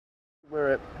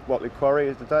We're at Whatley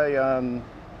Quarry today,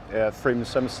 Freeman,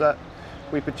 Somerset.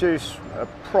 We produce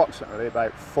approximately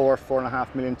about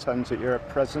 4.5 million tonnes a year at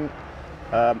present.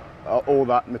 All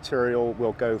that material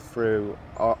will go through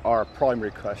our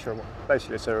primary crusher.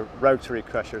 Basically it's a rotary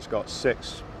crusher. It's got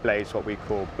 6 blades, what we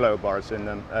call blowbars in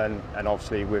them, and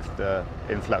obviously with the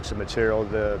influx of material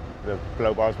the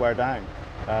blowbars wear down,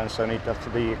 and so need to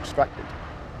be extracted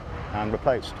and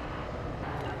replaced.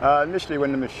 Initially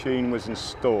when the machine was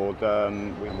installed,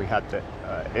 we had to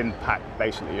impact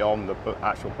basically on the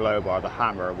actual blowbar, the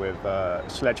hammer, with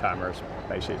sledgehammers,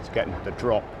 basically to get the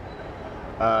drop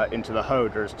into the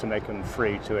hoders to make them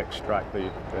free to extract the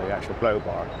actual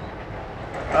blowbar.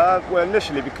 Well,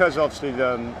 initially, because obviously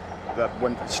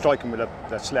when striking with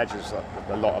the sledges,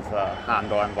 a lot of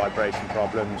hand-arm vibration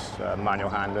problems, manual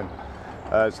handling.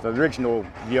 So the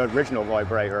original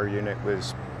vibrator unit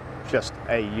was just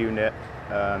a unit.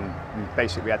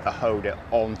 Basically, we had to hold it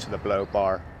onto the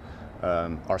blowbar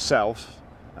ourselves.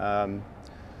 And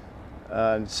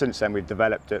since then, we've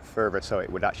developed it further so it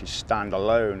would actually stand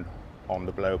alone on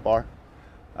the blowbar,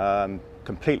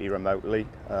 completely remotely.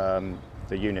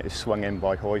 The unit is swung in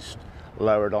by hoist,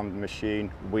 lowered on the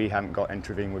machine. We haven't got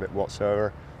intervened with it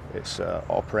whatsoever. It's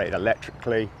operated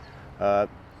electrically.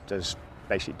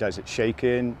 Basically does its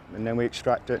shaking, and then we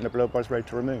extract it, and the blowbar's ready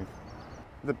to remove.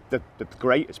 The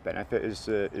greatest benefit is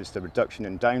the reduction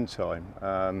in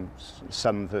downtime.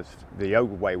 Some of the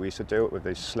old way we used to do it with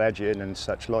the sledging and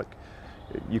such like,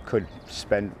 you could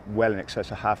spend well in excess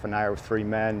of half an hour with 3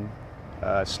 men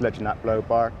sledging that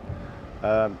blowbar.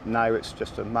 Now it's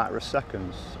just a matter of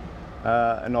seconds,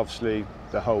 and obviously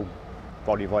the whole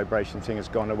body vibration thing has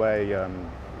gone away.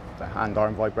 The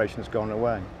hand-arm vibration has gone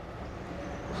away.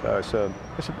 So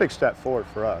it's a big step forward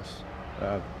for us.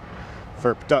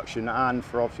 For production and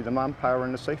for obviously the manpower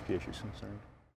and the safety issues concerned.